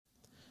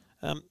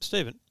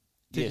Stephen,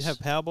 did you have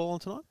Powerball on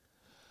tonight?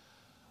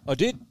 I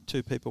did.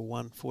 2 people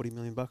won $40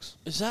 million.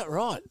 Is that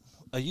right?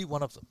 Are you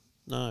one of them?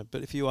 No,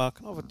 but if you are,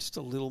 can I have just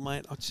a little,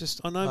 mate?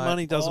 I know Mate,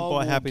 money doesn't I buy will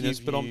happiness,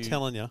 give but I'm you-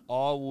 telling you.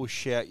 I will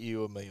shout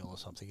you a meal or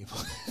something. If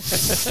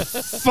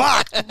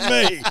Fuck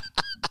me.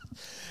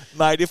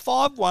 Mate, if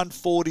I've won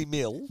 40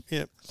 mil,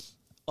 Yep.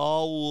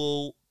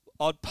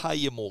 I'd pay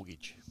your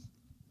mortgage.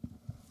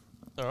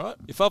 All right?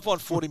 If I've won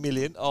 40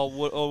 million,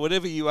 or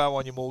whatever you owe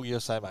on your mortgage, I'll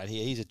say, mate,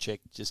 here's a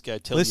check. Just go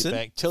tell your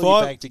bank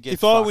to get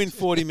if fucked. I win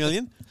 40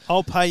 million,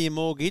 I'll pay your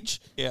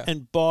mortgage Yeah.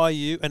 and buy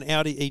you an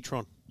Audi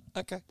e-tron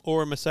Okay.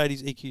 or a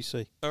Mercedes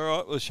EQC. All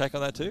right, we'll shake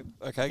on that too.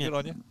 Okay, Yeah. good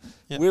on you.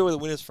 Yeah. Where were the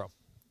winners from?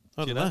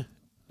 I Do don't you know.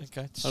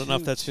 Okay. I don't know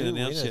if that's been two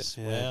announced winners.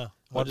 yet. Yeah.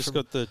 Wow. I just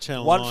got the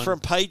Channel One 9. from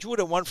Pagewood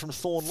and one from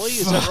Thornley,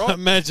 is that right?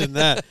 Imagine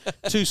that.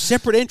 2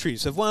 separate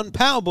entries have won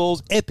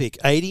Powerball's epic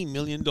 $80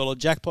 million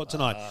jackpot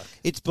tonight.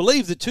 It's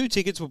believed the 2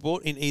 tickets were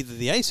bought in either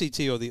the ACT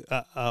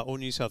or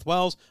New South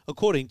Wales,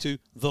 according to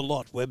the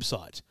Lot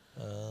website.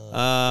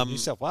 New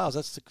South Wales,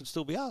 that could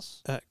still be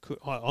us. I'm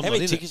How not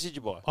many in tickets it. did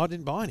you buy? I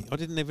didn't buy any. I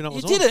didn't even know it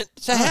You was on. didn't?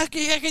 So how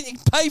can you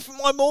pay for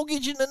my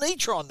mortgage in an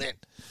e-tron then?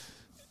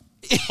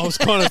 I was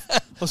kind of Mate,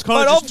 just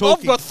I've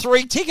talking. got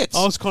 3 tickets.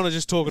 I was kind of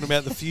just talking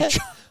about the future.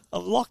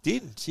 I'm locked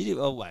in.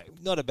 Oh, wait,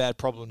 not a bad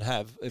problem to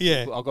have. If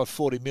Yeah. I've got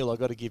 40 mil, I've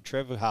got to give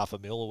Trevor half a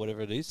mil or whatever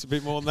it is. It's a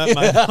bit more than that,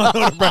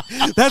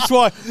 mate. That's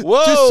why.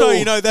 Whoa. Just so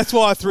you know, that's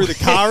why I threw the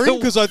car in,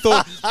 because I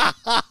thought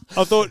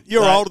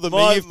you're Mate, older than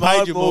me. You've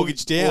paid your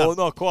mortgage down. Well,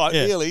 not quite.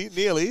 Yeah.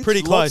 Nearly.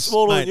 Pretty It's a lot close.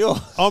 smaller mate. than yours.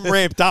 I'm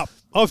ramped up.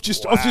 I've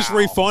just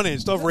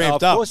refinanced. I've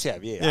ramped Of up. course you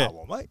have, yeah. Yeah.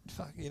 Oh, well, mate,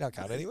 fuck, you're not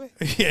going anywhere.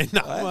 Yeah,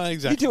 no, Right? well,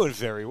 exactly. You're doing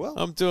very well.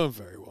 I'm doing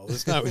very well.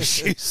 There's no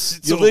issues.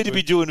 It's You'll all need to good.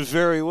 be doing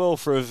very well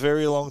for a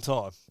very long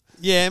time.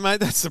 Yeah,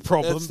 mate, that's the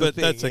problem, That's the but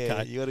thing, that's yeah,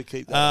 okay. You got to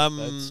keep that. Up.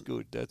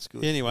 That's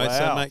good. Anyway, Wow.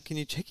 so, mate, can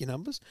you check your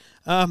numbers?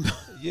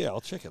 Yeah,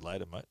 I'll check it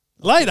later, mate.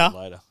 Later?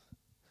 Later.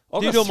 Do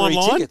I've you got do 'em 3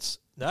 online? tickets.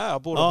 No, I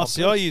bought them Oh, on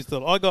see, bill. I used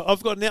it.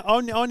 I've got now.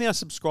 I now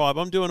subscribe.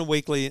 I'm doing a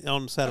weekly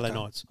on Saturday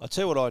nights. I'll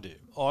tell you what I do.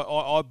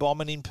 I buy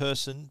them in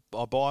person.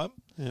 I buy them.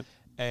 Yep.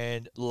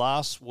 And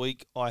last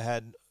week I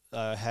had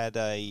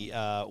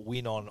a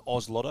win on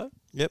Oz Lotto.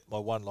 Yep. I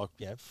won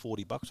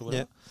 $40 or whatever.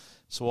 Yep.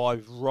 So I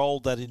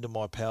rolled that into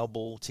my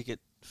Powerball ticket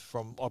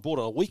I bought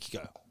it a week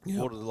ago. Yep.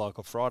 Bought it like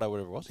a Friday,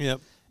 whatever it was.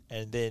 Yep.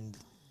 And then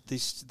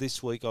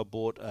this week I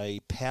bought a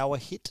Power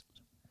Hit,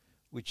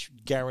 which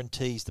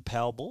guarantees the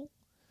Powerball.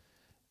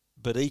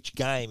 But each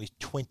game is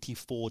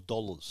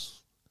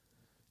 $24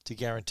 to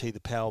guarantee the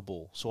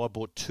Powerball. So I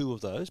bought 2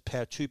 of those,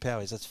 2 Power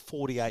Hits. That's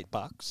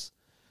 $48.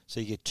 So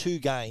you get 2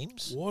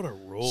 games. What a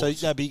rule! So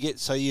but you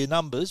get your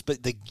numbers, but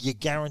you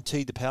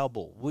guaranteed the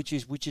Powerball, which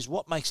is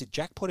what makes it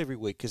jackpot every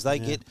week, because they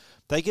get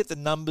the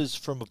numbers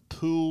from a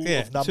pool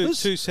of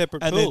numbers, two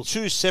separate and pools.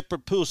 then 2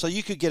 separate pools. So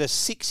you could get a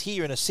 6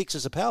 here and a 6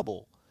 as a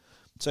Powerball.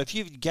 So if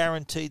you've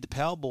guaranteed the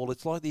Powerball,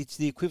 it's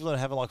the equivalent of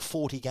having like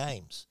 40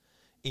 games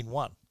in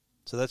one.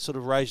 So that sort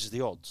of raises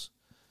the odds.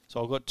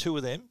 So I've got 2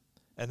 of them.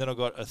 And then I've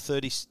got a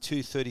 36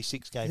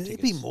 game It'd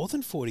tickets. be more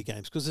than 40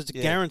 games, because it's a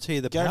guarantee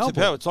of the Guaranteed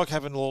Powerball. It's like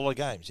having a lot of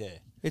games, yeah.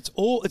 It's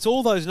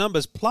all those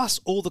numbers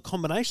plus all the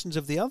combinations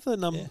of the other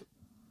number.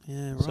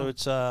 Yeah, right. So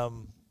it's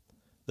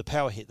the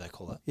Power Hit, they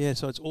call that. Yeah,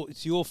 so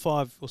it's your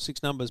 5 or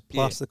 6 numbers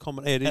plus the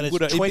combination. And It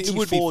it's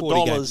would be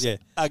 40 games. Yeah,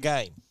 a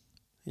game.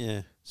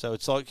 yeah. So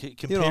it's like You know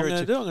compare what I'm it going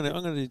to. to do?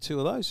 I'm going to do 2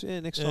 of those. Yeah,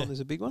 next time there's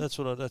a big one. That's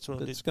what I But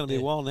did. it's going to be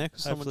a while now,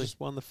 because someone Hopefully- just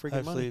won the friggin'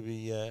 Hopefully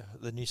money. it'll be,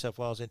 the New South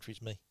Wales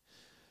entry's me.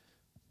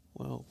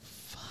 Well,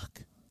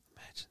 fuck.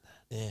 Imagine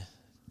that. Yeah.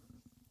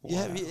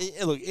 Wow.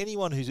 Yeah, look,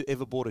 anyone who's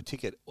ever bought a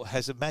ticket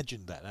has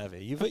imagined that, have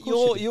you? Of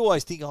course You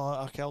always think,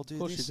 okay, I'll do Of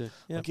course this. you do.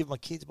 Yeah. I'll give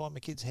buy my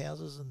kids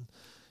houses, and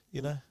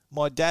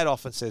my dad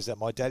often says that.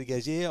 My dad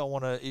goes, I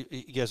want to.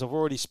 He goes, I've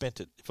already spent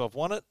it. If I've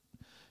won it,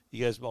 he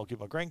goes, I'll give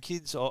my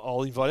grandkids.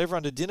 I'll invite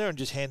everyone to dinner and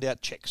just hand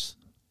out checks.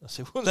 I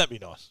said, wouldn't that be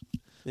nice?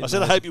 I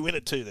said, I hope you win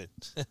it too, then.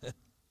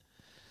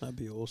 That'd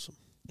be awesome.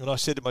 And I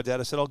said to my dad,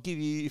 I said, I'll give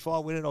you, if I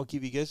win it, I'll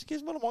give you. He goes,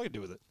 what am I going to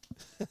do with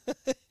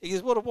it? He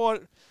goes, what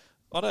am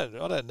I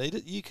don't need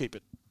it. You keep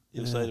it.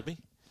 He'll say to me.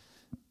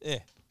 Yeah.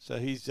 So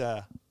he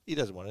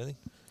doesn't want anything.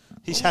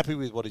 He's happy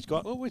with what he's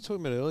got. What were we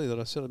talking about earlier that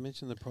I said I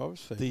mentioned the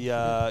privacy fee?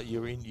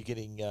 You're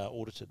getting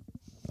audited.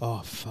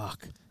 Oh,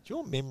 fuck.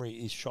 Your memory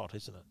is shot,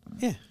 isn't it?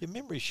 Yeah. Your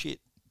memory's shit.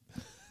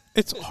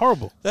 It's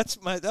horrible.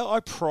 Mate, I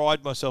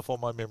pride myself on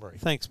my memory.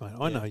 Thanks, mate.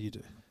 I know you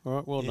do. All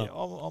right, well Yeah,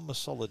 done. I'm a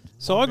solid.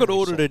 So my I got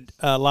memory's audited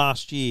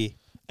last year.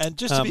 solid. And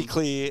just to be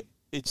clear,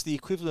 it's the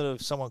equivalent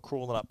of someone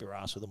crawling up your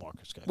ass with a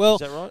microscope. Well,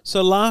 is that right?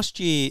 so last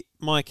year,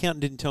 my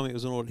accountant didn't tell me it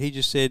was an audit. He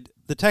just said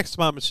the tax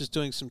department's just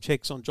doing some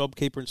checks on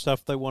JobKeeper and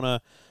stuff. They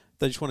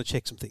just want to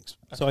check some things.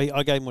 Okay. So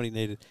I gave him what he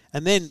needed.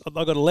 And then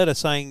I got a letter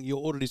saying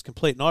your audit is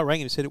complete. And I rang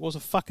him and said it was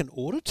a fucking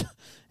audit. And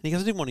he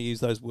goes, I didn't want to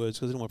use those words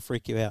because I didn't want to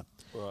freak you out.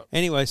 Right.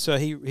 Anyway, so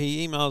he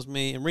emails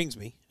me and rings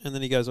me. And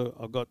then he goes,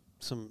 I've got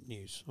some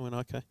news. I went,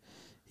 okay.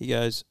 He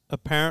goes,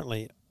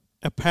 apparently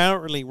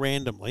apparently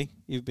randomly,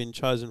 you've been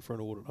chosen for an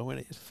audit. I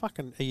went,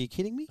 fucking, are you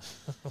kidding me?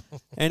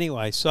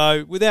 Anyway,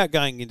 so without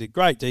going into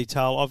great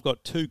detail, I've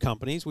got two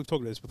companies. We've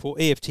talked about this before.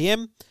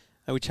 EFTM,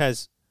 which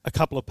has a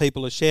couple of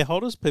people as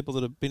shareholders, people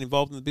that have been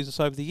involved in the business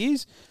over the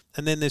years.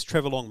 And then there's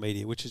Trevor Long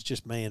Media, which is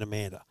just me and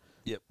Amanda.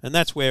 Yep. And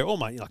that's where all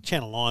my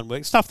Channel 9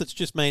 work, stuff that's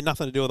just me,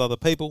 nothing to do with other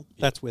people,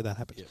 that's where that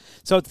happens. Yep.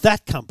 So it's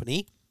that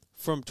company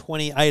from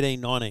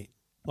 2018-19.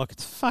 Like,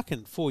 it's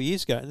fucking 4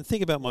 years ago. And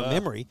think about my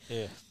memory.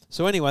 Yeah.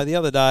 So anyway, the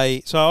other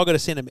day, so I've got to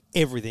send them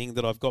everything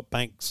that I've got,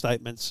 bank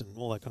statements and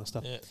all that kind of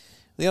stuff. Yeah.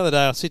 The other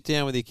day, I sit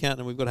down with the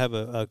accountant and we've got to have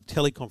a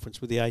teleconference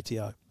with the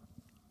ATO.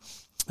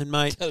 And,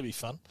 mate, That'll be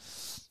fun.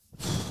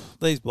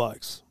 these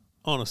blokes,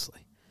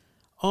 honestly,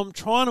 I'm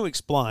trying to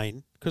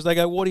explain, because they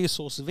go, what are your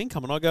sources of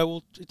income? And I go,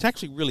 well, it's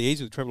actually really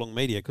easy with Trevor Long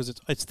Media because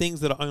it's things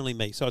that are only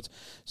me. So it's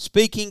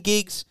speaking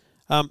gigs.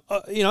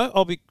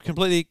 I'll be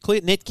completely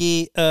clear.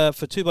 Netgear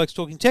for Two Blokes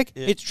Talking Tech.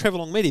 Yep. It's Trevor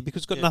Long Media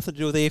because it's got nothing to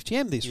do with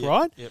EFTM,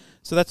 right? Yep.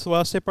 So that's the way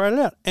I separate it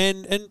out.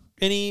 And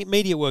any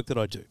media work that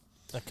I do.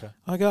 Okay.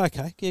 I go,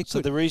 okay, yeah, So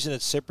good. the reason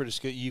it's separate is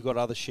you got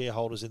other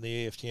shareholders in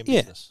the EFTM Yeah,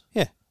 business.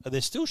 yeah. Are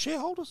there still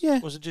shareholders? Yeah.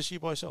 Or is it just you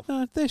by yourself?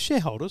 No, they're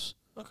shareholders.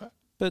 Okay.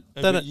 But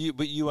But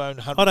you own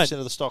 100%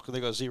 of the stock and they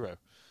got zero.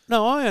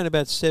 no, I own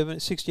about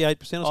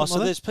 68% or something Oh, so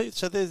like there's that.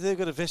 so they've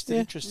got a vested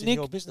interest in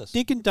your business.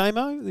 Nick and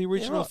Damo, the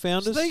original right.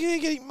 founders. So they're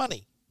getting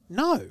money.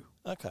 No.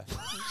 Okay.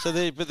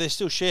 But they're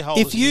still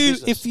shareholders If in your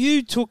you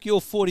business. took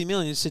your 40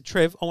 million and said,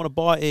 Trev, I want to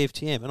buy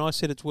EFTM, and I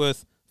said it's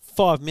worth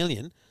 5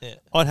 million, Yeah.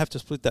 I'd have to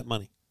split that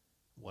money.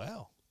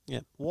 Wow. Yeah.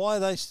 Why are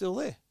they still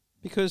there?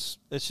 Because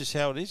That's just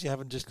how it is. You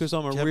haven't just I'm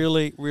a haven't-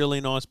 really, really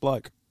nice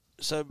bloke.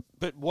 So,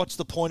 but what's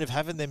the point of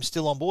having them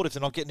still on board if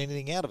they're not getting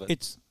anything out of it?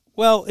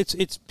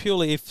 It's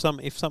purely if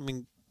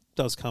something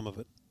does come of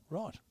it.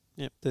 Right.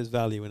 Yeah, there's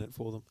value in it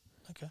for them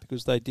Okay.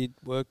 because they did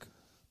work,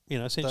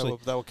 essentially.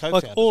 They were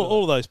co-founders. Like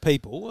all of those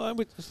people.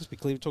 Let's just be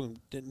clear. We're talking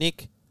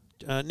Nick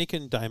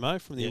and Damo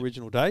from the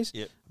original days.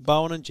 Yep.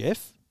 Bowen and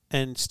Jeff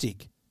and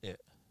Stig. Yeah.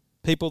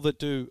 People that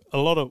do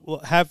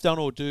have done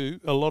or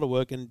do a lot of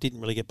work and didn't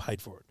really get paid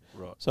for it.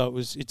 Right. So it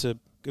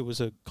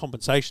was a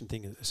compensation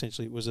thing.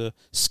 Essentially, it was a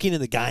skin in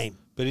the game.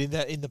 But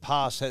in the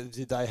past,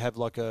 did they have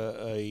like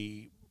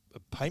a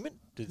payment?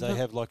 Did they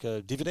have like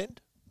a dividend?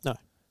 No,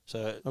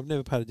 So I've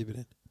never paid a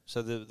dividend.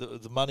 So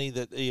the money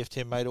that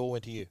EFTM made all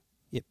went to you.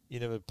 Yep. You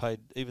never paid,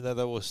 even though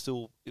they were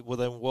still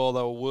while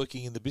they were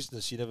working in the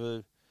business. You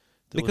never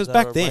Because was no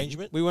back then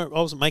arrangement? I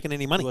wasn't making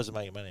any money. He wasn't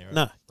making money, right?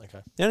 No. Okay.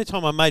 The only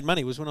time I made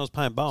money was when I was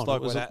paying Bowen.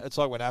 It's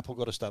like when Apple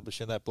got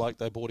established and that bloke,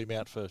 they bought him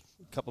out for a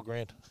couple of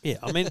grand. Yeah,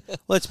 I mean,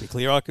 let's be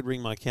clear. I could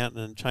ring my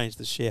accountant and change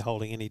the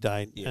shareholding any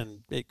day, and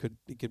it could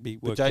be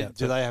worked out.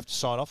 Do they have to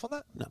sign off on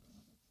that? No, So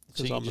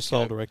because you I'm the just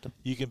sole go- director.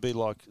 You can be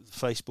like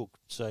Facebook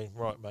saying,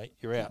 right, mate,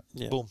 you're out.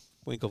 Yeah. Boom.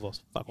 Winklevoss.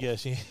 Fuck off.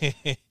 Yes.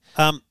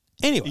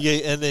 Anyway.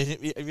 Yeah, and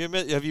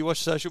then have you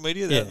watched Social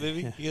Media, that Yeah,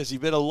 movie? yeah. He goes, you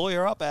better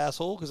lawyer up,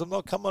 asshole, because I'm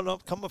not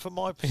coming for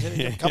my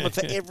percentage. I'm coming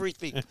for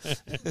everything.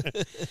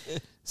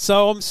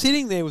 So I'm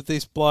sitting there with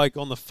this bloke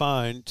on the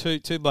phone, two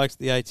blokes at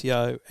the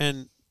ATO,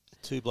 and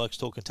Two blokes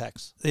talking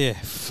tax. yeah,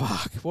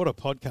 fuck, what a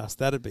podcast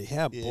that'd be.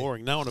 How Yeah.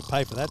 boring. No one would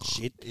pay for that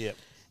shit. Yep.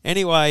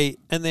 Anyway,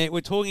 and then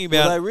we're talking Were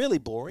about... they really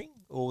boring?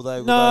 Or were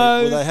they,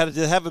 No. did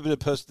they have a bit of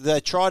person? Did they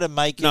try to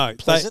make No, it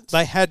pleasant?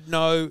 they had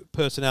no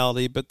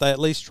personality, but they at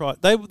least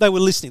tried. They were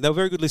listening. They were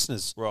very good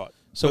listeners. right.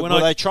 So But when were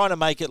I- they trying to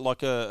make it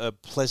like a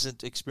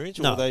pleasant experience?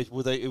 Or No.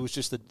 were they? It was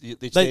just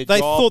it's They their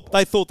job.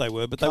 thought they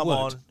were, but Come they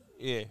weren't. on.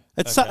 Yeah.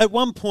 At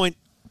one point,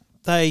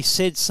 they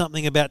said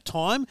something about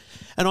time,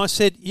 and I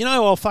said,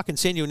 I'll fucking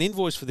send you an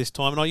invoice for this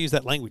time, and I use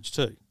that language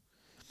too.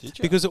 Did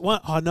you? Because I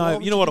know, Why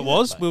would you know you what do it that,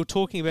 was? mate? We were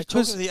talking about...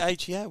 talking to the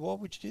ATO, why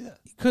would you do that?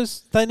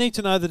 Because they need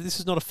to know that this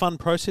is not a fun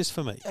process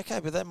for me. Okay,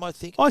 but they might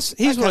think.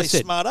 Here's what I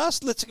said. Smart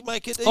ass. Let's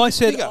make it. I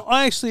said, bigger.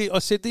 I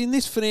said in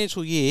this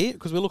financial year,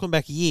 because we're looking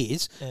back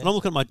years, and I'm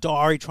looking at my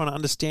diary trying to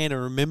understand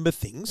and remember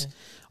things.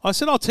 I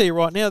said, I'll tell you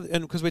right now,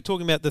 and because we're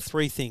talking about the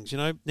three things,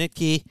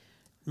 Netgear,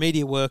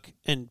 media work,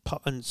 and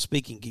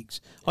speaking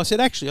gigs. I said,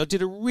 actually, I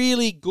did a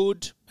really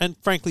good and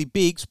frankly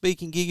big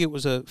speaking gig. It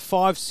was a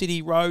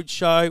 5-city road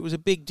show. It was a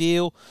big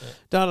deal.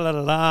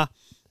 Da-da-da-da-da.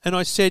 And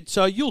I said,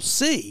 so you'll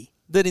see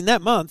that in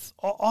that month,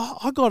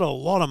 I got a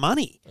lot of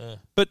money.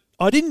 But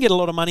I didn't get a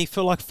lot of money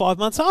for like 5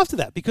 months after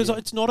that because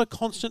it's not a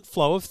constant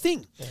flow of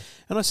thing.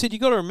 And I said, you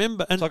got to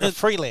remember... It's like a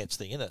freelance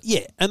thing, isn't it?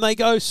 Yeah, and they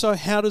go, so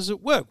how does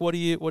it work? What do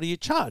you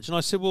charge? And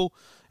I said, well,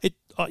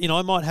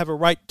 I might have a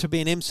rate to be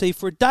an MC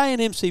for a day,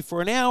 an MC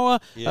for an hour,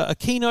 a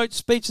keynote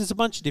speech. There's a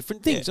bunch of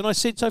different things. Yeah. And I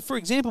said, so for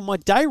example, my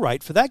day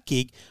rate for that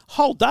gig,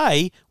 whole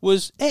day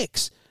was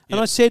X. And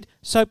I said,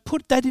 so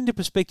put that into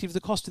perspective, the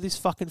cost of this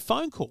fucking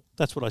phone call.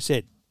 That's what I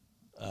said.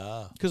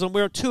 Because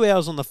we're 2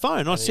 hours on the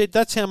phone. I said,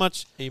 that's how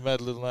much... He made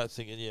a little note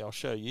thinking, yeah, I'll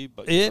show you.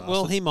 But Yeah,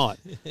 well, he might.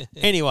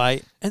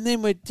 Anyway, and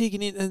then we're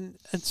digging in,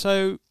 and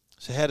so...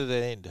 So how did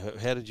it end?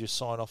 How did you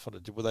sign off on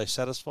it? Were they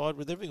satisfied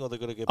with everything, or they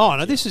got to go? Oh back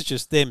no, to this is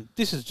just them.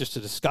 This is just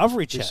a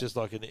discovery It's chat. just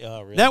like an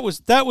really? That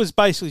was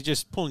basically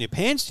just pulling your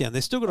pants down.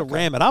 They're still got to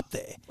ram it up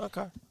there.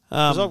 Okay.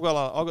 Because I've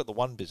got the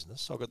one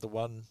business. I've got the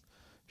one.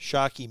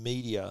 Sharky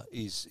Media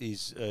is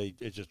a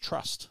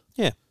trust.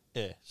 Yeah.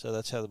 Yeah. So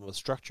that's how the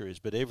structure is.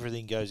 But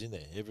everything goes in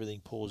there.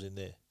 Everything pours in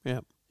there. Yeah.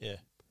 Yeah.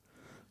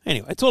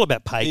 Anyway, it's all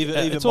about pay. Even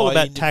it's all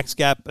about tax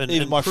gap and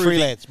even and my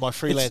proving-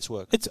 freelance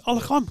work. It's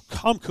look, I'm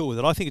cool with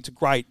it. I think it's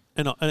great,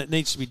 and it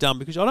needs to be done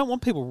because I don't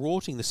want people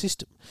rorting the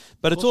system.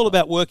 But it's all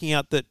about working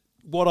out that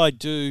what I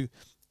do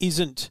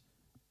isn't.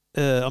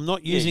 I'm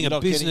not using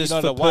a business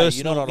for personal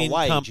You're not on a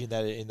income. wage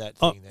in that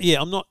thing.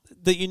 Yeah, I'm not.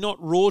 That you're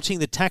not rorting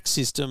the tax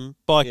system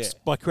by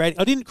creating.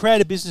 I didn't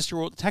create a business to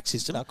rort the tax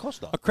system. No, of course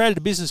not. I created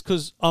a business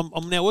because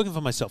I'm now working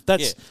for myself.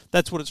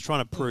 That's what it's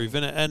trying to prove.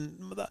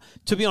 And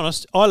to be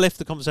honest, I left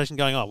the conversation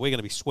going, "Oh, we're going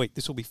to be sweet.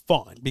 This will be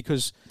fine,"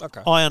 because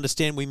I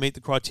understand we meet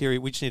the criteria.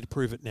 We just need to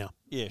prove it now.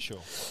 Yeah,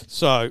 sure.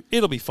 So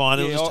it'll be fine.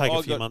 It'll just take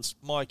a few months.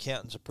 My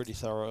accouantants are pretty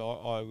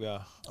thorough.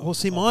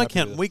 My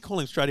accountant, we call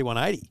him Strady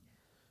 180.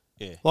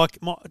 Yeah. Like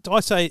I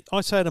say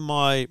to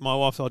my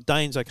wife, "Oh,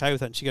 Dane's okay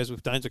with that," and she goes,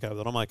 "If Dane's okay with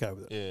it, I'm okay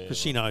with it," because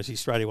she knows he's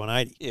Strady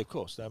 180. Yeah, of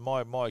course. No,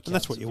 my accountants and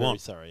that's what you are very want.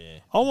 thorough. Yeah.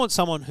 I want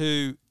someone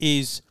who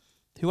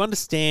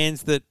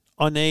understands that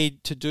I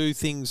need to do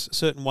things a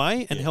certain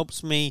way and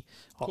helps me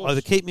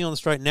either keep me on the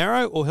straight and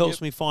narrow or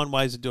helps me find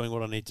ways of doing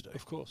what I need to do.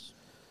 Of course.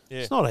 Yeah.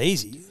 It's not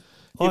easy.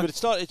 Yeah, but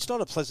it's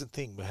not a pleasant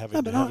thing having.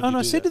 No, but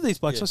I said to these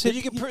blokes, I said,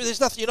 you can prove. There's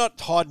nothing. You're not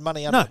hiding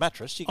money under the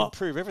mattress. You can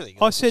prove everything.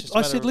 I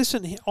said,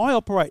 listen, I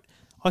operate.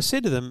 I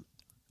said to them,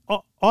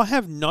 I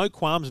have no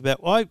qualms about.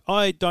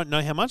 I don't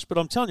know how much, but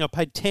I'm telling you, I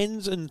paid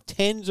tens and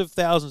tens of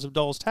thousands of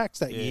dollars tax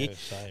that year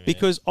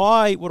because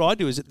what I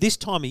do is at this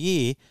time of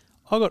year,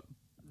 I got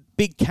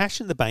big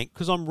cash in the bank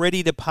because I'm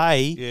ready to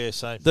pay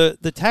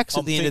the tax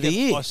at the end of the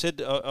year. I said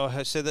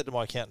that to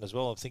my accountant as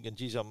well. I'm thinking,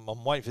 geez,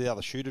 I'm waiting for the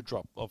other shoe to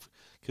drop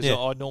because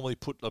I normally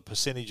put a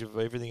percentage of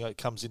everything that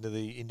comes into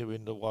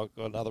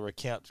another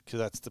account because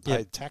that's the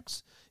paid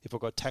tax if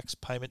I've got tax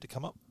payment to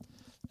come up.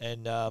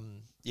 And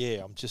I'm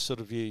just sort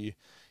of you're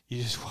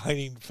just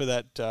waiting for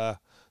that the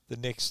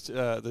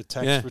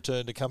tax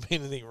return to come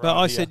in and think. Right, but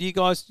I said, you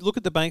guys look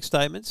at the bank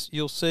statements.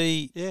 You'll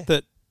see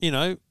that.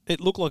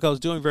 It looked like I was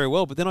doing very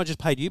well, but then I just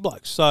paid you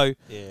blokes. So,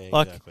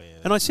 exactly.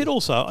 And I said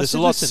also, there's a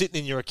lot sitting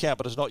in your account,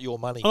 but it's not your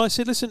money. And I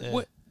said, listen,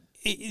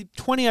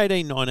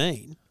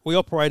 2018-19, we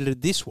operated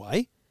it this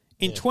way.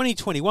 In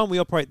 2021, we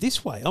operate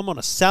this way. I'm on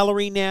a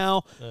salary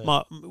now.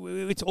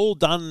 It's all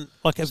done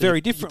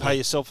very different. You pay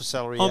yourself a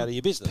salary out of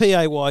your business.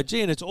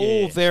 PAYG, and it's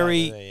all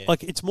very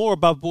it's more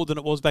above board than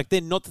it was back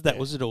then. Not that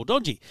was at all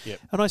dodgy. Yep.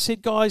 And I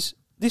said, guys,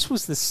 this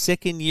was the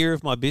second year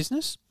of my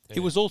business. It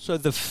was also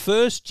the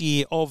first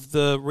year of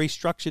the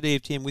restructured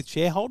EFTM with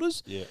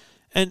shareholders. Yeah.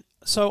 And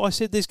so I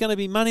said, there's going to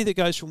be money that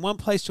goes from one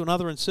place to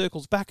another and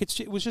circles back.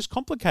 It was just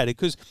complicated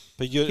because,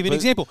 give you an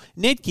example,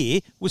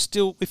 Netgear was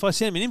still, if I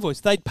sent them an invoice,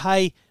 they'd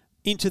pay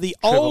into the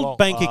old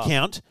bank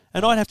account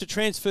and I'd have to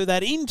transfer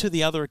that into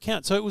the other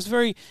account. So it was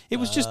just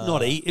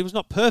it was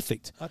not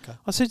perfect. Okay.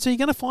 I said, so you're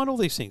going to find all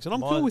these things, and I'm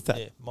cool with that.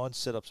 Yeah, mine's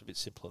set up's a bit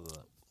simpler than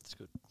that. It's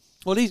good.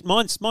 Well,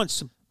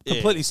 mine's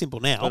completely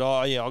simple now. But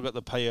I got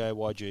the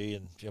PAYG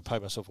and I pay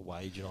myself a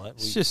wage and all that.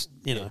 It's just,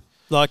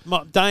 like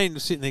Dane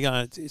was sitting there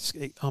going,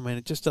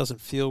 it just doesn't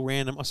feel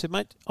random. I said,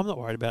 mate, I'm not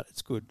worried about it.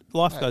 It's good.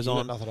 Life goes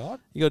on. Got nothing to hide.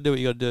 You got to do what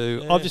you got to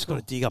do. I've just got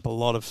to dig up a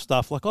lot of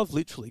stuff. Like I've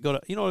literally got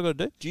to, you know what I've got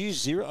to do? Do you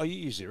use Xero? Oh, you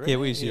use Xero? Yeah,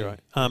 we use Xero.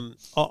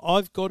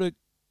 I've got to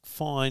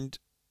find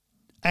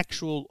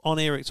actual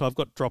on-air, so I've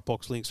got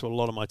Dropbox links to a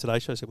lot of my Today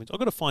Show segments. I've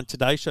got to find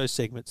Today Show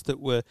segments that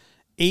were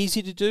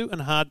easy to do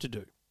and hard to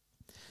do.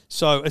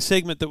 So a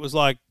segment that was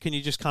like, can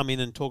you just come in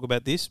and talk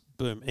about this?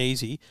 Boom,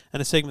 easy.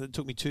 And a segment that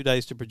took me 2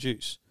 days to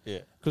produce. Yeah.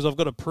 Because I've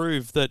got to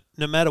prove that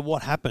no matter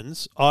what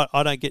happens,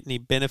 I don't get any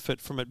benefit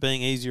from it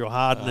being easy or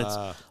hard. And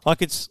I've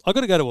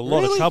got to go to a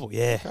lot of trouble.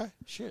 Yeah. Okay,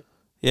 shit.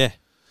 Yeah.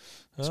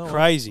 It's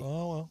crazy.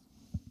 Oh, well.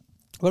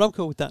 But I'm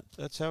cool with that.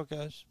 That's how it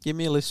goes. Give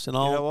me a list and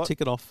I'll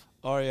tick it off.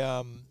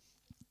 I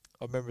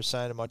remember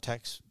saying to my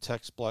tax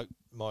bloke,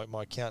 my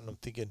accountant, I'm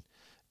thinking,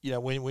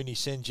 when he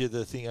sends you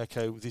the thing,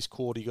 okay, with this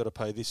quarter you got to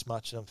pay this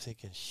much, and I'm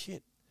thinking,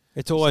 shit.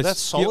 It's always, that's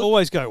solid. You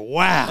always go,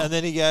 wow. And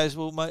then he goes,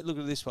 well, mate, look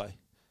at it this way.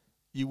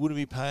 You wouldn't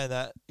be paying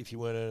that if you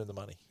weren't earning the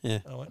money. Yeah.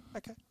 I went,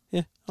 okay.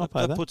 Yeah, I'll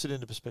pay that. That puts it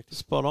into perspective.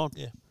 Spot on.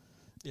 Yeah.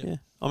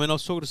 I mean, I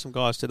was talking to some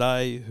guys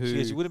today who... So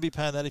you wouldn't be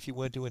paying that if you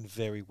weren't doing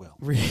very well.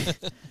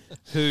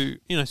 who,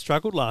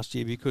 struggled last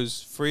year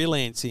because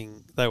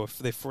freelancing, they're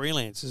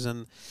freelancers,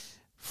 and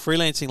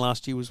freelancing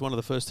last year was one of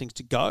the first things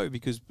to go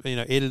because,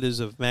 editors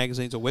of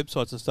magazines or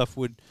websites and stuff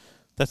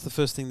that's the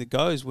first thing that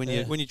goes. When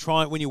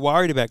you're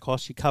worried about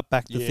costs, you cut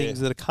back the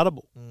things that are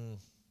cuttable. Mm.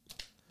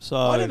 So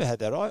I never had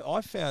that.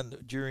 I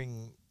found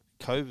during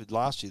COVID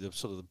last year, the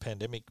sort of the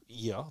pandemic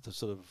year, the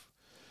sort of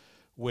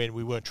when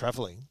we weren't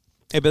travelling,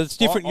 Yeah, but it's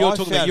different. You're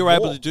talking about found you're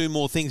able more. to do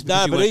more things because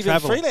No, you but weren't even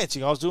traveling.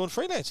 freelancing, I was doing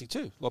freelancing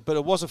too. Like, but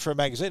it wasn't for a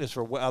magazine; it's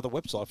for other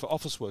website for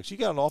Officeworks. You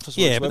go on the Officeworks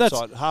Yeah, but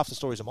that's- website, half the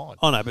stories are mine.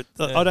 I know, but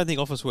Yeah. I don't think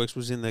Officeworks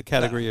was in the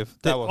category of.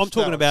 They were- I'm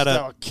talking they about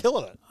were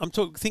killing it. I'm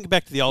talking. Think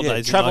back to the old Yeah,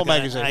 days. in travel like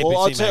magazine. an Well,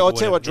 I'll ABC tell mag you, or I'll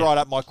tell you what whatever. dried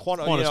up my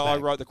Qantas. Qantas I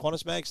mag. wrote the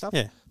Qantas mag stuff.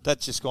 Yeah.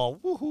 That's just gone.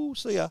 Woohoo!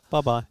 See ya.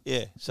 Bye bye,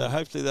 Yeah. So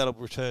hopefully that'll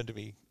return to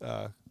me.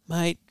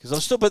 mate. Because I'm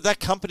still, but that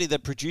company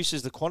that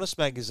produces the Qantas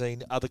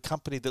magazine are the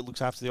company that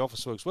looks after the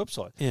Officeworks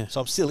website. Yeah.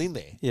 So I'm still in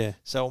there. Yeah.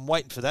 So I'm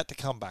waiting for that to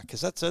come back because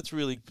that's a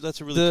really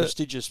The-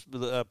 prestigious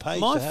page.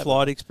 My to have.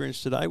 flight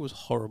experience today was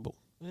horrible.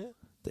 Yeah.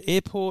 The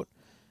airport.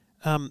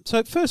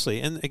 So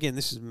firstly, and again,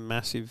 this is a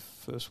massive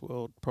first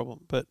world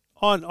problem, but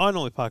I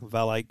normally park in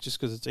valet just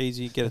because it's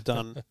easy, get it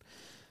done.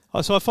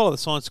 So I follow the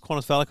signs to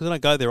Qantas Valet because I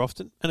don't go there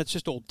often, and it's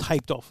just all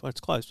taped off. It's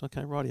closed. Okay,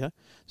 rightio.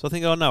 So I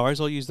think, oh, no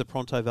worries, I'll use the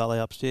Pronto Valet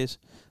upstairs.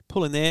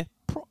 Pull in there.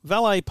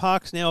 Valet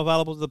parks now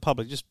available to the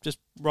public. Just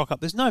rock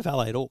up. There's no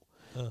valet at all.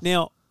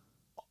 Now,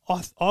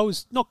 I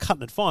was not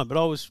cutting it fine, but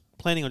I was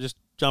planning on just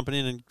jumping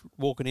in and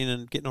walking in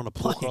and getting on a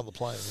plane. Walking on the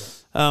plane.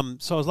 Yeah.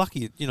 So I was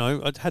lucky,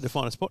 I had to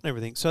find a spot and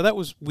everything. So that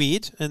was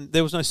weird, and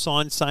there was no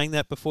sign saying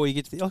that before you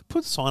get to the...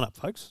 put a sign up,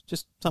 folks.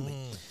 Just something.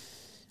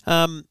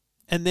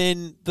 And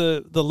then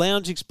the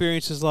lounge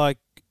experience is like,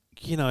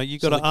 you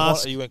got to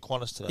ask... You went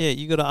Qantas today? Yeah,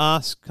 you got to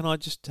ask, can I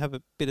just have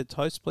a bit of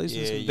toast, please,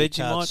 and Yeah, some you Vegemite?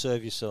 can't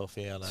serve yourself.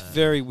 Yeah, I know. It's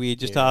very weird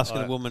just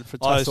asking a woman for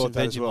I toast thought and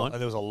that as well. Vegemite.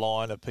 And there was a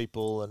line of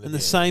people. And And the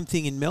same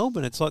thing in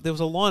Melbourne. It's like there was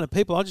a line of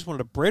people. I just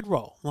wanted a bread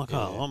roll. I'm like,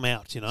 Yeah. I'm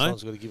out,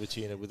 Someone's got to give it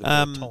to you with the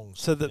tongs.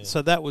 So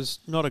that was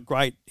not a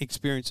great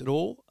experience at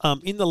all.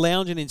 In the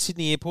lounge and in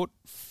Sydney Airport,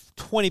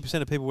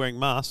 20% of people wearing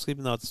masks,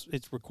 even though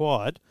it's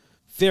required.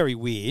 Very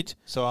weird.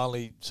 So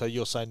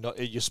you're saying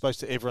everyone's supposed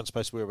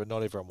to wear it, but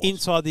not everyone was.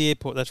 Inside the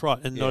airport, that's right,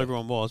 and not Yeah.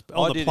 everyone was. But I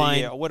on the did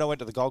plane, when I went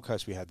to the Gold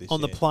Coast, we had this.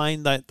 on the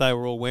plane, they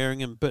were all wearing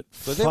them. But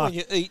But then when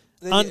you eat,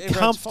 then everyone's fine.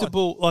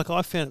 uncomfortable. Like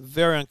I found it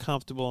very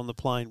uncomfortable on the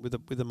plane with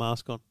a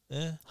mask on.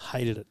 Yeah,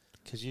 Hated it.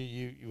 because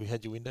you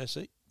had your window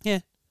seat. Yeah.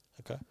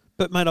 Okay.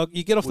 But mate,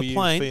 you get off Were the you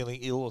plane,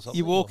 feeling ill or something?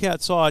 you walk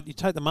outside, you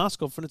take the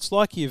mask off, and it's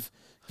like you've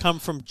come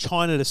from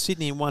China to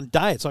Sydney in one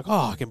day. It's like,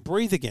 I can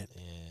breathe again.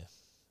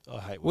 Yeah, I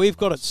hate. We've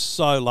got it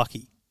so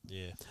lucky.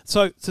 Yeah.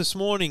 So this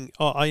morning,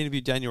 I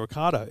interviewed Daniel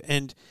Ricciardo,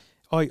 and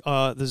I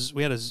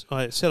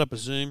set up a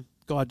Zoom.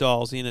 Guy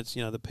dials in. It's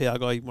the PR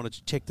guy. He wanted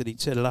to check that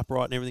he'd set it up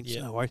right and everything.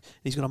 Yeah. No worries. And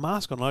he's got a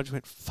mask on. And I just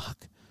went,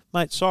 fuck,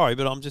 mate. Sorry,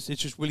 but it's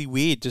just really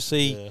weird to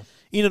see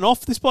in and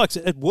off. This bloke's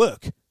at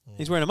work.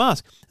 He's wearing a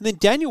mask, and then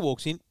Daniel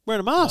walks in wearing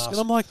a mask, and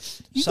I'm like,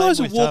 you Same guys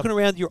are with, walking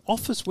around your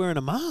office wearing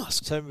a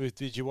mask. Same with.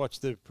 Did you watch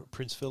the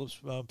Prince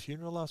Philip's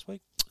funeral last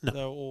week? No.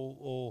 They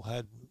all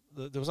had.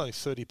 There was only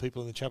 30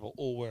 people in the chapel,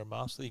 all wearing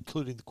masks,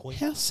 including the Queen.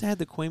 How sad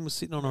the Queen was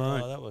sitting on her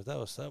own. That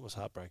was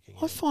heartbreaking.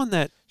 I find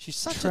that she's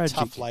such tragic. a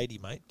tough lady,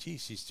 mate.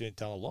 Jeez, she's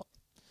done a lot.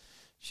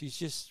 She's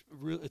just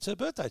real. It's her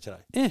birthday today.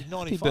 Yeah, She's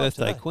 95 happy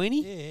birthday, today.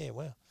 Queenie. Yeah,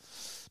 wow.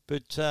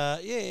 But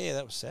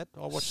that was sad. I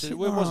watched it. Sitting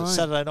When was it? alright.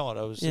 Saturday night.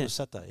 It Yeah. was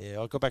Saturday.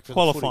 Yeah, I got back from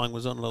qualifying The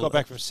was on a footy. little. Got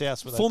back from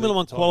South. When they Formula beat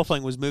One the Tigers.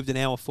 qualifying was moved an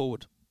hour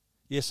forward.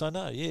 Yes, I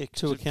know. Yeah,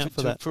 To account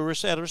for that.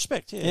 out of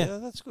respect. Yeah, Yeah.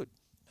 that's good.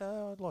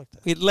 I'd like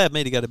that. It allowed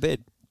me to go to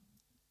bed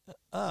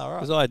All right.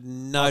 because I had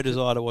no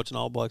desire to watch an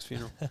old bloke's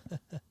funeral.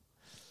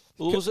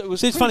 Well, it was So it's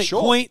pretty funny.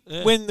 short. Queen,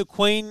 Yeah. when the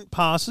Queen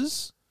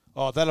passes,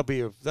 that'll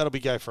be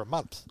go for a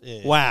month.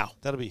 Yeah. wow.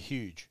 That'll be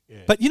huge.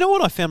 Yeah. But you know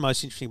what I found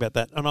most interesting about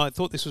that, and I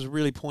thought this was a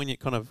really poignant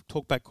kind of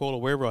talkback call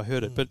or wherever I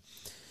heard it. But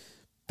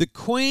the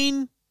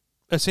Queen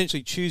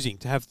essentially choosing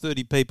to have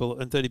 30 people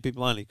and 30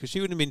 people only because she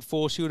wouldn't have been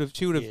forced. She would have.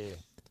 Yeah.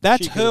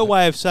 That's She could her have-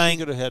 way of she saying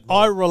could have had more.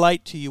 I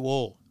relate to you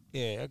all.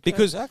 Yeah, okay,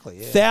 Because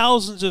exactly. Yeah.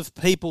 thousands of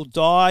people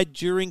died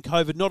during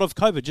COVID, not of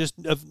COVID, just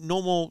of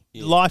normal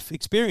life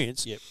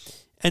experience. Yep.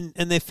 And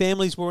their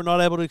families were not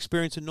able to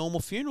experience a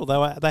normal funeral.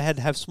 They had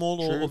to have small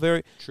or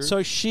very. True.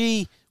 So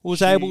she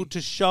was able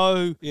to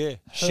show. Yeah,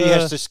 she her-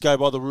 has to go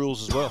by the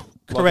rules as well,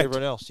 like Correct.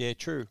 everyone else. Yeah,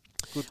 true.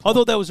 Good I point.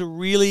 thought that was a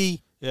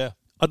really. Yeah,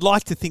 I'd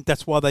like to think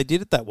that's why they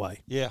did it that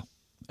way. yeah,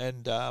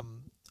 and I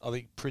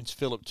think Prince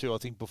Philip too. I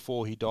think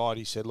before he died,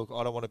 he said, "Look,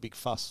 I don't want a big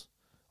fuss.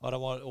 I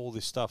don't want all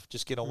this stuff.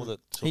 Just get on with it."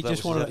 So He that just was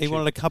his wanted. He attitude.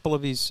 wanted a couple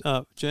of his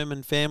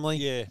German family.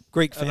 Yeah,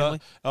 Greek And family.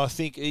 I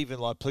think even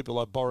like people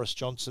like Boris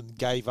Johnson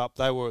gave up.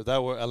 They were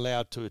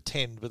allowed to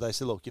attend, but they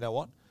said, "Look, you know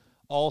what?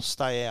 I'll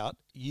stay out.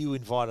 You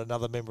invite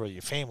another member of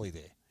your family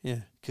there." Yeah.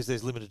 Because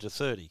there's limited to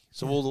 30.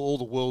 So all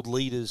the world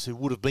leaders who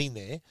would have been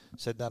there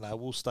said, no,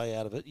 we'll stay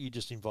out of it. You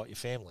just invite your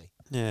family,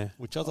 Yeah.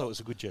 which I thought was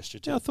a good gesture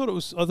too. Yeah, I thought it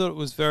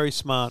was very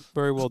smart,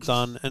 very well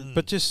done, and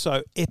but just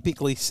so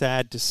epically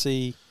sad to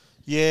see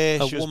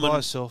Yeah, a she was by woman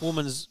herself.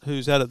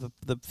 who's at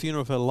the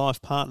funeral of her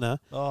life partner.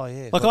 Oh,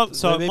 yeah. Like,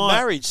 they've been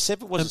married,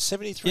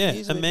 73 Yeah,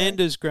 years? they've been married?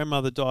 Amanda's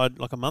grandmother died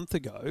like a month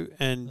ago,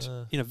 and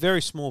in a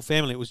very small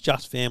family. It was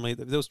just family.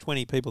 There was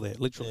 20 people there,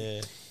 literally.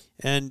 Yeah.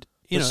 And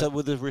you know. So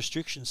were the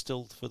restrictions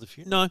still for the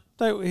funeral?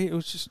 No, it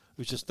was just. It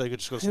was just they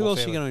just got a Who small else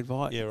are family. you going to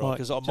invite? Yeah, right. Like,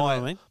 Because do you know what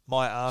I mean?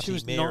 my She auntie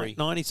was Mary,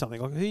 90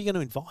 something. Like, who are you going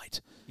to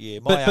invite? yeah,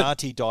 my but-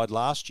 auntie died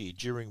last year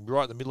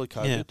right in the middle of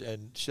COVID,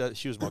 and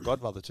she was my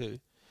godmother too.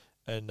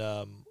 And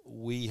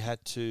we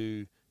had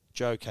to.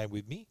 Joe came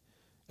with me,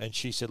 and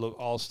she said, "Look,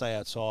 I'll stay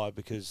outside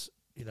because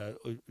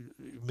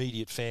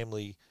immediate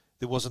family."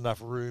 There wasn't enough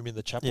room in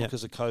the chapel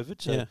because of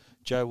COVID, so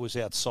Joe was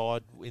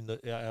outside in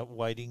the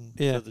waiting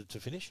to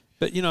finish.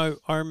 But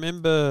I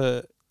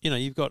remember,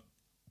 you've got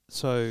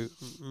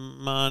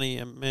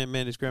Marnie and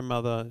Amanda's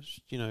grandmother,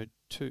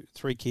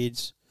 3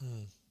 kids.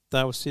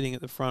 They were sitting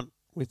at the front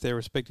with their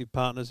respective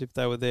partners if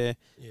they were there,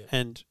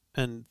 and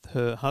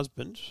her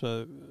husband,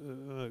 so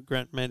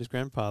Amanda's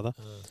grandfather.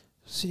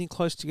 Sitting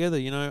close together,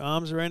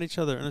 arms around each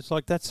other, and it's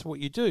like that's what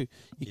you do.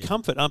 You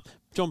comfort.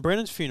 John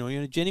Brennan's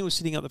funeral, Jenny was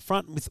sitting up the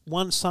front with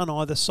one son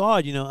either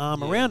side,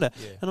 arm around her,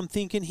 and I'm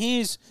thinking,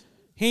 here's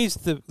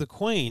the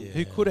Queen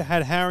who could have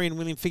had Harry and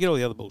William, forget all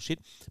the other bullshit,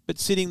 but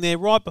sitting there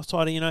right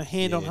beside her,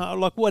 hand on her,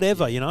 like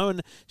whatever,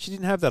 and she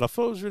didn't have that. I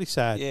thought it was really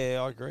sad.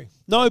 Yeah, I agree.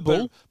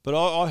 Noble, but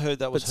I heard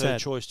that was her sad.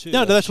 choice too.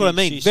 No, that's what I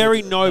mean.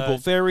 Very noble,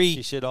 very.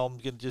 She said, "I'm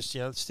going to just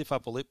stiff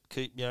up a lip,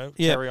 keep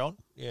carry on."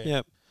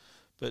 Yeah.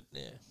 But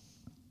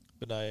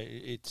But no,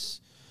 it's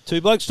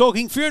 2 blokes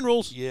talking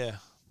funerals. Yeah.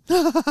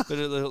 But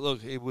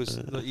look, it was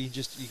you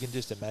can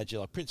just imagine.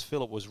 Like Prince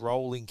Philip was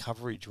rolling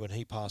coverage when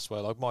he passed away.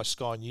 Like my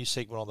Sky News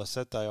segment on the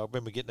Saturday, I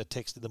remember getting a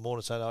text in the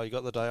morning saying, "Oh, you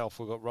got the day off.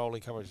 We've got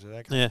rolling coverage."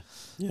 Okay.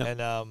 Yeah.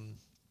 And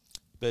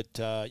but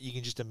you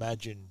can just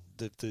imagine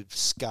the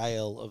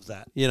scale of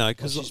that.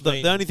 Because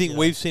the only thing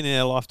we've seen in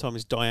our lifetime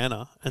is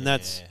Diana, and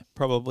that's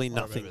probably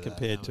nothing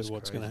compared to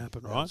what's going to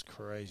happen, right? That's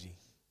crazy.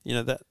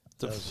 That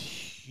was a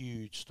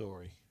huge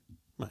story.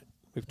 Mate,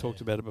 we've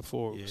talked about it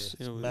before. Yeah, It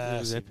it's was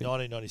massive. epic.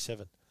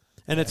 1997.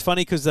 And it's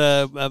funny because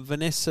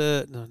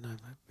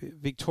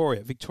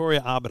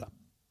Victoria Arbiter,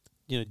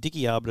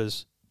 Dickie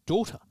Arbiter's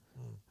daughter.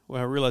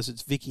 Well, I realise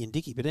it's Vicky and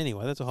Dickie, but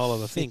anyway, that's a whole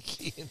other thing.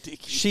 Vicky and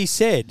Dickie. She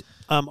said,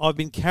 I've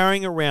been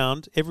carrying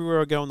around,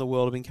 everywhere I go in the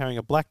world, I've been carrying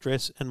a black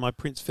dress and my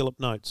Prince Philip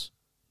notes.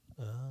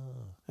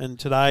 And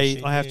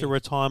today I have to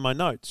retire my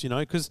notes,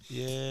 because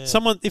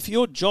someone, if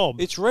your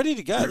job... It's ready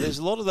to go. There's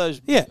a lot of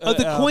those...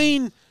 the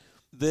Queen...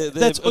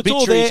 It's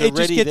all there. It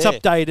just gets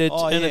updated,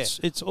 and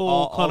it's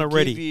all kind of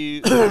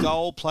ready. I'll give you a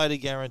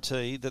gold-plated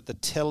guarantee that the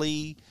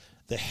Telly,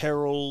 the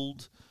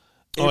Herald,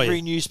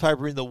 every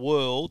newspaper in the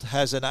world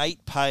has an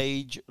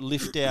 8-page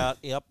lift-out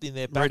up in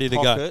their back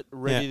pocket,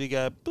 ready to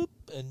go, boop,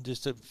 and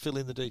just to fill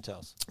in the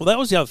details. Well, that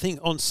was the other thing.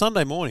 On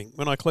Sunday morning,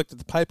 when I collected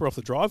the paper off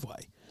the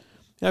driveway,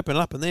 you open it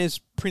up, and there's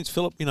Prince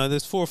Philip.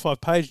 There's 4 or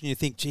 5 pages, and you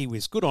think, gee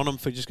whiz, good on them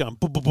for just going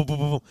boom, boom, boom, boom,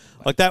 boom.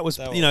 Like that was,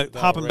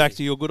 harping back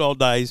to your good old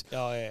days.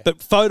 Oh, yeah.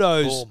 But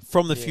photos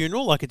from the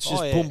funeral, like it's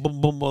just boom,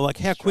 boom, boom, like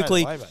how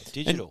quickly. Away, mate.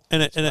 Digital.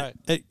 And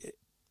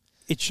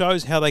it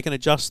shows how they can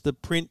adjust the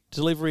print,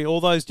 delivery,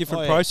 all those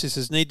different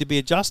processes need to be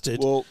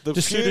adjusted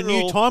to suit a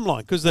new timeline.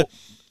 Because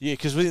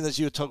because within this,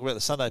 you were talking about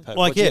the Sunday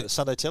paper. The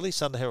Sunday Telly,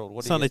 Sunday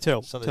Herald. Sunday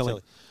Telly.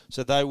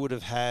 So they would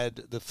have had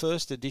the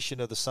first edition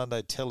of the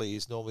Sunday Telly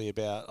is normally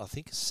about, I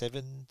think,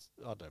 7.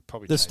 I don't know,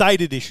 probably the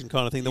state edition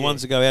kind of thing. The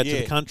ones that go out to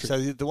the country. So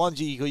the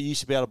ones you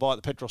used to be able to buy at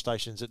the petrol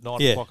stations at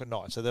 9 o'clock at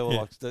night. So they were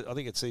I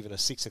think it's even a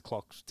 6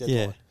 o'clock deadline.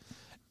 Yeah.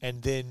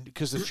 And then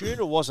because the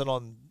funeral wasn't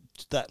on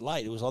that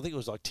late, I think it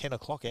was like 10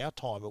 o'clock our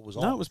time. It was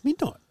on. No, it was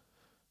midnight.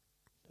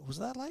 Was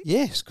that late?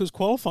 Yes, because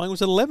qualifying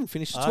was at 11,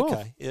 finished at 12.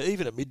 Okay,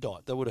 even at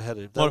midnight, they would have had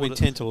it. Might have been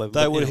 10 to 11.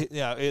 They would,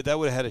 they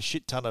would have had a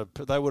shit ton of.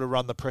 They would have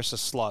run the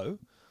presses slow.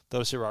 They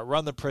would say, right,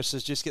 run the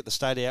presses, just get the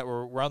state out.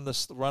 Or run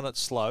it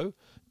slow.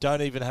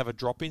 Don't even have a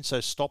drop in.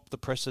 So stop the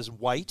presses,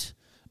 wait,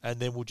 and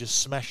then we'll just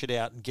smash it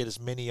out and get as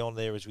many on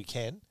there as we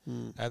can.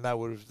 And they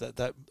would have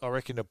that. I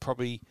reckon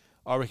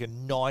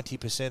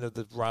 90% of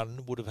the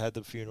run would have had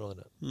the funeral in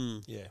it.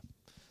 Yeah.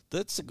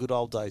 That's the good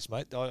old days,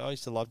 mate. I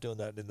used to love doing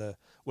that.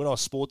 When I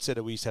was sports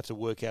editor, we used to have to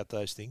work out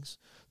those things.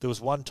 There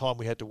was one time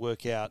we had to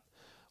work out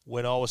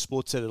when I was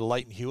sports editor,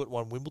 Leighton Hewitt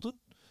won Wimbledon,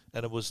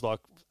 and it was like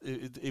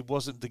it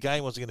wasn't the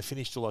game wasn't going to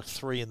finish till like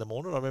 3 in the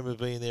morning. I remember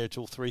being there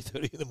till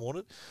 3:30 in the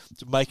morning,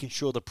 to making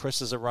sure the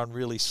presses are run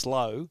really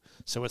slow.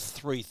 So at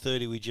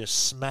 3:30 we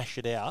just smash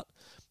it out.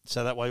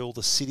 So that way all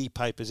the city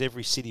papers,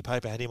 every city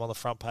paper had him on the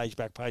front page,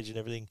 back page, and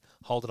everything,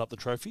 holding up the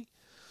trophy.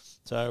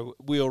 So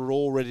we were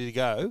all ready to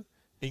go.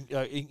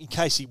 In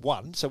case he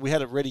won, so we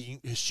had it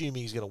ready,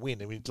 assuming he's going to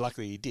win. I mean,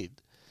 luckily he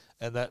did,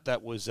 and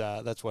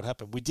that's what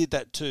happened. We did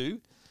that too.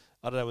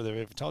 I don't know whether I've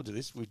ever told you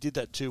this. We did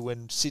that too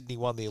when Sydney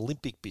won the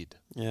Olympic bid.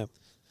 Yeah.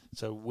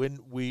 So I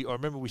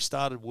remember we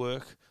started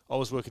work. I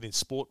was working in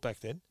sport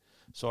back then,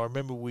 so I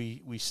remember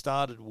we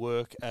started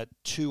work at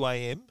 2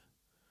 a.m.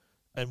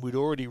 and we'd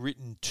already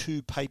written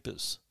 2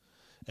 papers.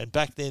 And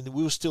back then,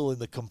 we were still in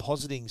the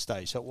compositing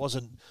stage, so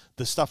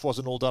the stuff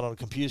wasn't all done on a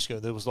computer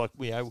screen. There was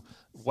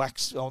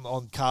wax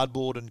on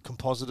cardboard and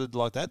composited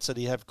like that. So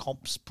you have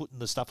comps putting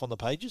the stuff on the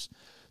pages.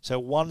 So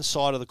one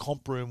side of the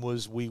comp room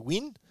was we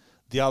win,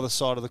 the other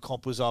side of the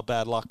comp was our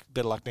bad luck,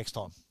 better luck next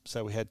time.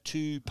 So we had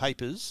 2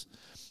 papers,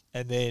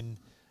 and then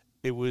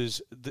It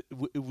was,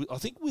 I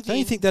think within... Don't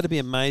you think that'd be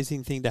an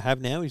amazing thing to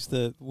have now? Is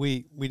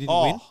we didn't win?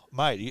 Oh,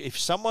 mate,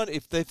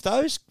 if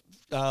those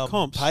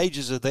Comps.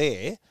 pages are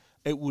there,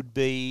 it would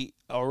be,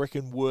 I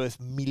reckon, worth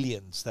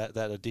millions, that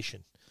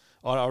edition.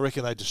 I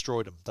reckon they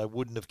destroyed them. They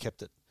wouldn't have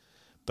kept it.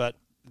 But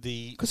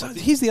Because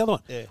here's the other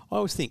one. Yeah. I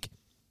always think,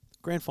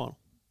 grand final,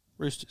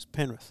 Roosters,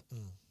 Penrith,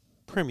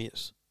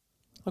 Premiers.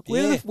 Like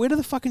where do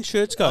the fucking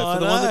shirts go for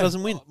the one that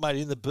doesn't win? Oh, mate,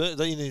 in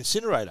the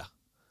incinerator.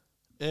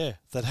 Yeah,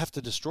 they'd have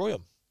to destroy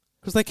them.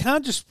 Because they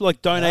can't just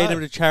like donate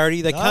them to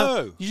charity. They No.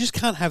 can't. You just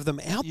can't have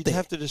them out You'd there.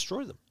 have to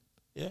destroy them.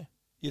 Yeah.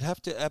 You'd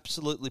have to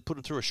absolutely put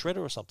them through a shredder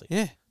or something.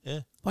 Yeah. Yeah.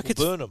 Like Or it's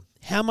burn them.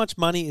 how much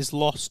money is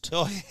lost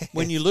Oh, yeah.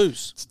 when you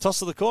lose? It's a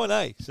toss of the coin,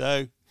 eh?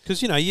 So,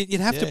 Because you'd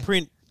have to Yeah.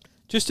 print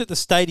just at the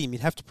stadium.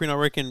 You'd have to print, I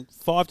reckon,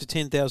 5,000 to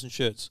 10,000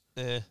 shirts.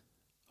 yeah.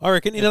 I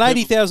reckon in Yeah, an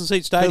people- 80,000 seat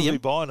People stadium, be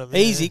buying them.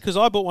 easy. Because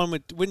I bought one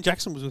when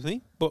Jackson was with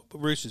me. But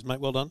Roosters, mate,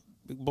 well done.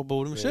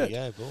 Bought him a shirt.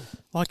 Yeah, cool.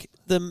 Like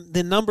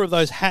the number of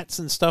those hats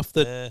and stuff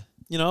that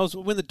Yeah.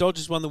 when the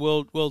Dodgers won the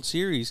World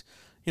Series,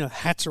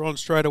 hats are on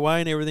straight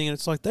away and everything, and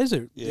it's like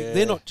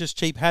they're not just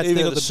cheap hats. Even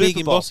They've at got the the big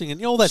Super Bowl. embossing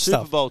and all that Super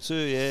stuff. Bowl too,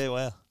 yeah,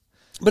 wow.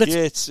 But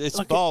it's It's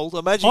like bold.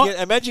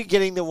 Imagine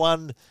getting the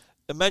one.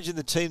 Imagine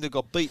the team that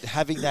got beat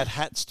having that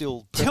hat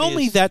still. tell me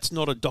Premiers. that's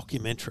not a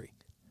documentary.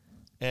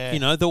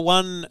 Yeah. The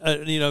one,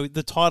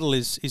 the title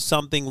is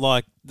something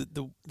like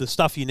the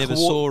stuff you never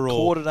saw, or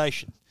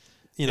coordination.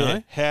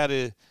 know,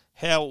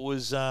 how it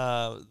was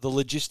the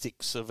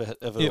logistics of it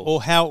all.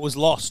 or how it was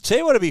lost. Tell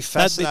you what would be That'd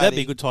fascinating.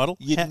 be a good title.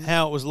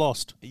 How it was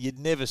lost. You'd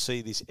never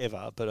see this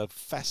ever, but a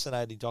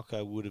fascinating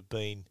doco would have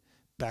been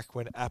back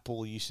when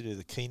Apple used to do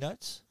the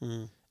keynotes,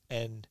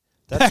 and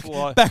that's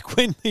why. Back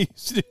when they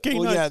used to do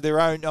keynotes. Well, their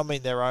own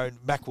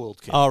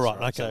Macworld keynotes. Oh, right,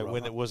 okay, So right,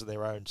 when right. it wasn't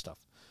their own stuff,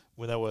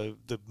 when they were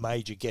the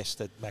major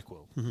guest at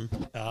Macworld,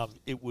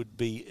 it would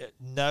be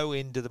no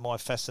end to my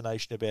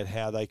fascination about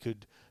how they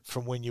could,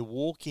 from when you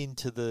walk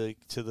into the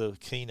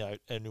keynote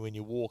and when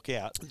you walk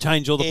out,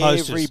 Change all the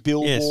posters. every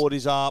billboard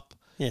is up.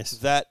 Yes.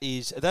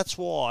 That's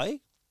why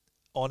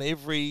on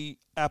every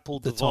Apple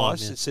The device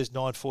time, yeah. it says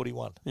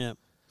 9:41. Yeah.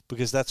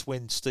 Because that's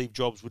when Steve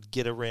Jobs would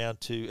get around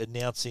to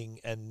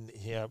announcing and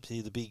hear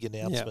the big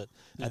announcement,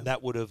 Yeah. and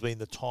that would have been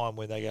the time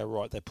when they go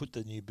right. They put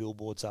the new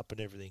billboards up and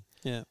everything.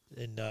 Yeah.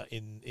 In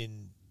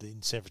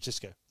San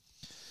Francisco.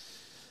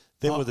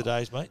 Them were the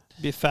days, mate.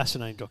 Be a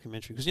fascinating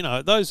documentary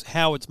because those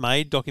how it's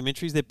made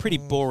documentaries, they're pretty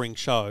boring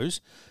shows.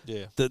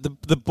 Yeah, The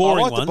boring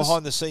I like ones. the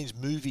behind the scenes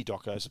movie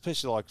docos,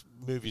 especially like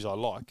movies I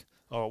like.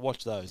 I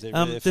watch those. They're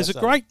there's a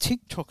fascinating. great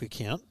TikTok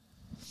account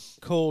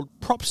called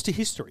Props to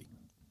History.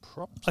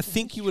 Props I to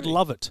think you would history.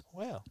 love it.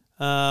 Wow.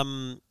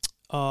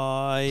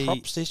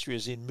 Props to history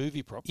is in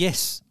movie props.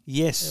 Yes.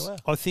 Yeah, wow.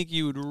 I think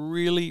you would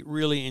really,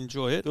 really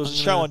enjoy it. There was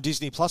a show on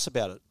Disney Plus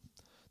about it.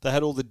 They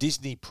had all the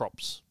Disney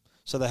props.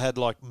 So they had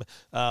like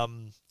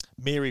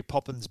Mary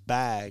Poppins'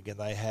 bag, and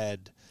they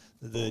had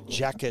the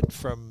jacket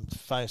from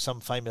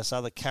some famous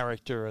other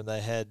character, and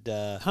they had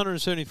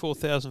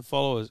 174,000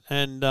 followers,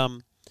 and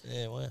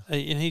yeah, wow.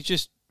 and it's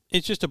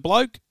just a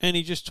bloke, and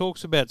he just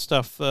talks about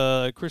stuff.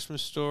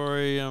 Christmas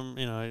Story,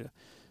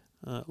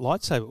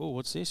 lightsaber. Oh,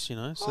 what's this? So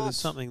What? there's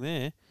something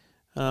there.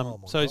 Oh,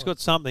 my So he's God. got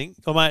something.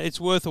 Oh mate, it's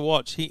worth a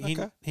watch.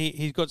 Okay.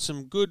 He's got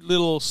some good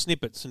little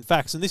snippets and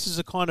facts, and this is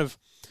a kind of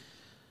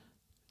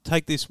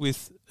take this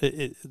with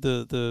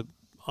the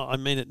I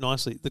mean it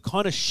nicely. The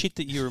kind of shit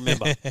that you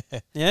remember.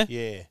 Yeah.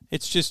 Yeah.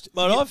 It's just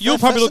But you'll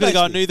probably look at it and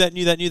go, fascinates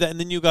me. knew that, and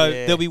then you go,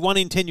 Yeah. there'll be 1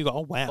 in 10. You go,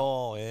 oh wow.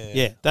 Oh, yeah.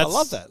 Yeah, I that's-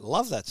 love that.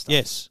 Love that stuff.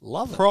 Yes.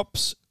 Love it.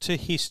 Props to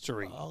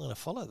history. I'm going to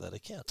follow that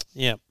account.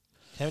 Yeah.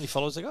 How many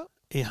followers they got?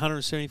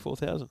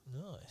 174,000.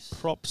 Nice.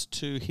 Props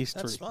to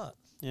history. That's smart.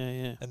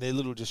 Yeah. And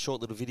they're just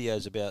short little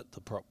videos about the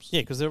props.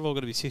 Yeah, because they've all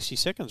got to be 60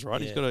 seconds, right?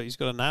 Yeah. He's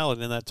got to nail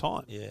it in that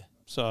time. Yeah.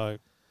 So,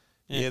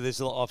 Yeah,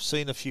 I've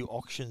seen a few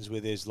auctions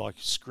where there's like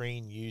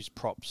screen used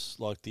props,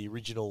 like the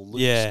original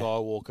Luke Yeah.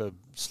 Skywalker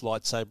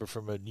lightsaber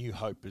from A New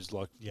Hope is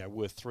like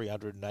worth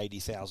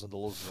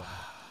 $380,000.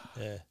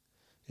 Yeah,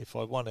 if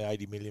I won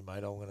 80 million,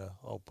 mate,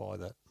 I'll buy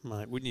that.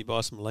 mate, wouldn't you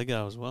buy some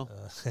Lego as well?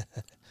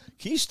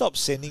 Can you stop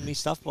sending me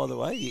stuff, by the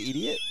way, you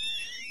idiot?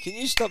 Can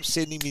you stop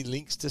sending me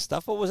links to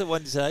stuff? What was it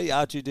one today?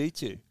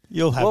 R2D2.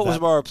 You'll have What was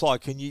that. my reply?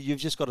 You've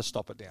just got to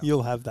stop it now.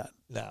 You'll have that.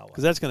 No,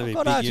 Because that's going to be a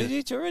I've got big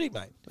unit. R2D2 already,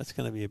 mate. That's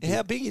going to be a big.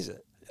 How big is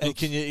it? And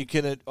can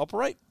it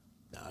operate?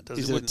 No,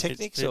 Is it a wouldn't-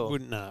 Technics it or-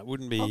 wouldn't. No, it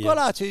wouldn't be. I've got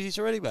R2D2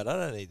 already, mate. I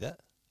don't need that.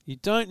 You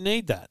don't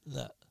need that.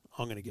 No.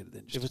 I'm going to get it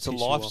then. just If to it's a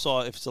piss you life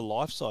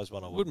off. size,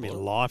 one, I It wouldn't be a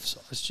life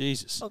size.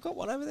 Jesus. I've got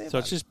one over there. So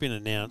mate. it's just been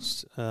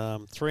announced.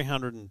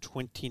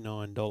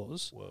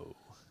 $329. Whoa.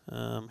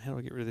 How do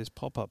I get rid of this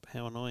pop up?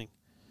 How annoying.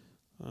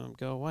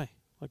 Go away.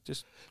 Like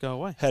just go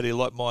away. How do you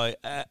like my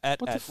at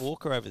What the f-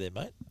 Walker over there,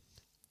 mate?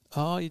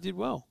 Oh, you did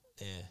well.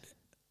 Yeah.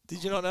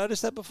 Did you not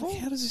notice that before?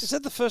 How does this- Is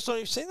that the first time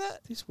you've seen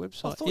that? This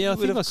website. thought Yeah, you I would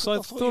think have- I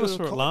saw thought it you saw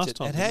would it have last commented.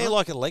 time. And how didn't you I?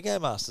 like a Lego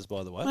Masters,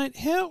 by the way? Mate,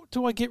 how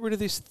do I get rid of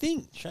this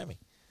thing? Show me.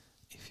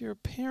 If you're a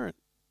parent,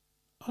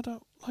 I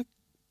don't like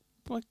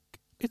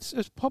it's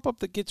a pop up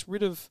that gets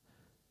rid of.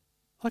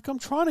 Like I'm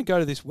trying to go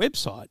to this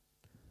website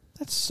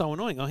That's so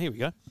annoying. Oh, here we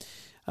go.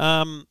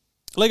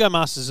 Lego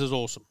Masters is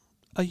awesome.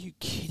 Are you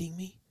kidding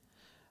me?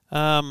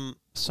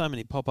 So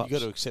many pop-ups. You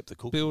got to accept the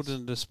cookies. Build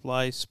and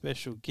display,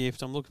 special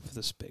gift. I'm looking for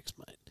the specs,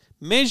 mate.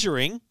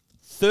 Measuring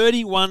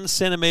 31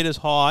 centimetres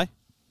high.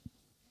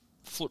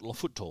 Foot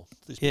tall.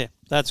 Yeah,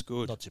 that's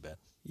good. Not too bad.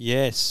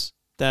 Yes,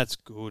 that's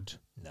good.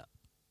 No.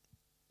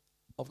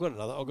 I've got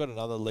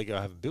another Lego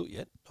I haven't built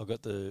yet. I've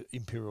got the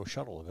Imperial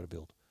Shuttle I've got to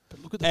build. But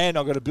look at and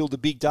I've got to build the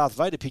big Darth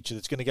Vader picture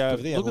that's going to go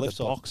over there. Look on the at left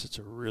the side. box. It's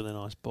a really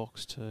nice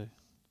box too.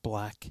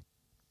 Black.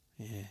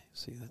 Yeah,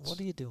 see that's... What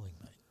are you doing,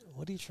 mate?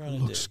 What are you trying to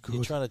do? Looks good.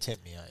 You're trying to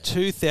tempt me, aren't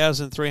you?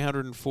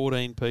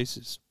 2,314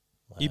 pieces.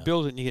 Wow. You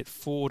build it and you get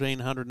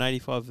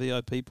 1,485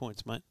 VIP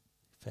points, mate.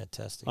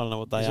 Fantastic. I don't know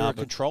what they Is are. there a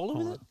but controller hold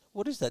with on. it?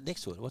 What is that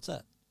next to it? What's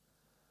that?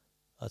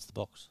 That's the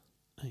box.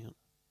 Hang on.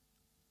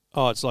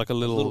 Oh, it's like a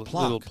little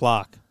plaque.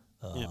 plaque.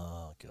 Oh,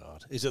 Yep.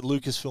 God. Is it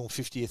Lucasfilm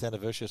 50th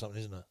anniversary or something,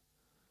 isn't it?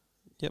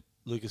 Yep.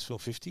 Lucasfilm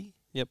 50?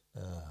 Yep.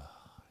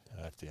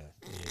 I have to. Yeah,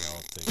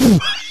 I'll do.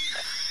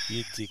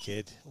 You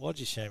dickhead. Why'd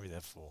you show me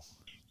that for?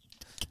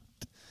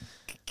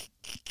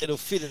 It'll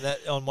fit in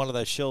that on one of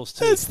those shelves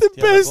too. That's the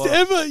Do you have a best box?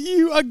 ever.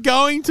 You are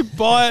going to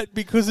buy it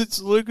because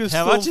it's Lucasfilm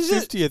How much is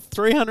it? 50th.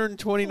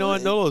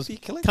 $329. Well, be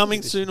collector's Coming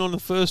edition. soon on the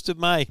 1st of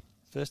May.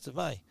 1st of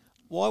May.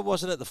 Why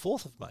wasn't it the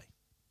 4th of May?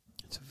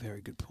 That's a very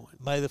good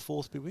point. May the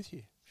 4th be with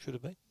you. Should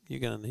have been. You're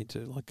going to need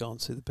to go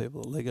and see the people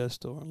at Lego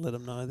store and let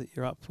them know that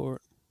you're up for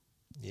it.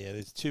 Yeah,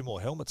 there's 2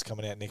 more helmets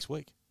coming out next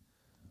week.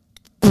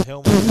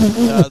 Helmet.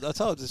 I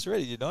told you this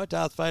already,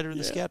 Darth Vader and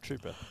the Scout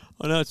Trooper.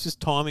 I know, it's just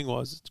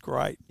timing-wise. It's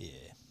great. Yeah.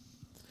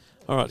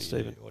 All right, What do you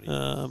Stephen. do? What do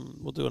you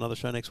We'll do another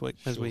show next week,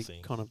 as Sure we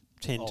thing. kind of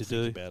tend I'll to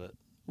think do. about it.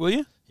 Will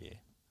you? Yeah.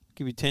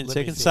 Give you 10 Let me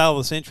seconds. think. Sale of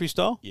the Century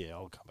style? Yeah,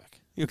 I'll come back.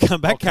 You'll come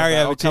back, carry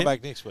over I'll 10. come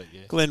back next week,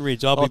 yeah. Glen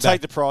Ridge, I'll I'll be take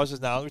back. the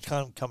prizes. No, I'm going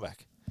to come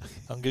back.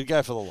 I'm going to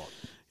go for the lot.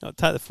 I'll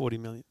take the 40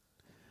 million.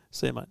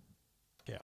 See you, mate.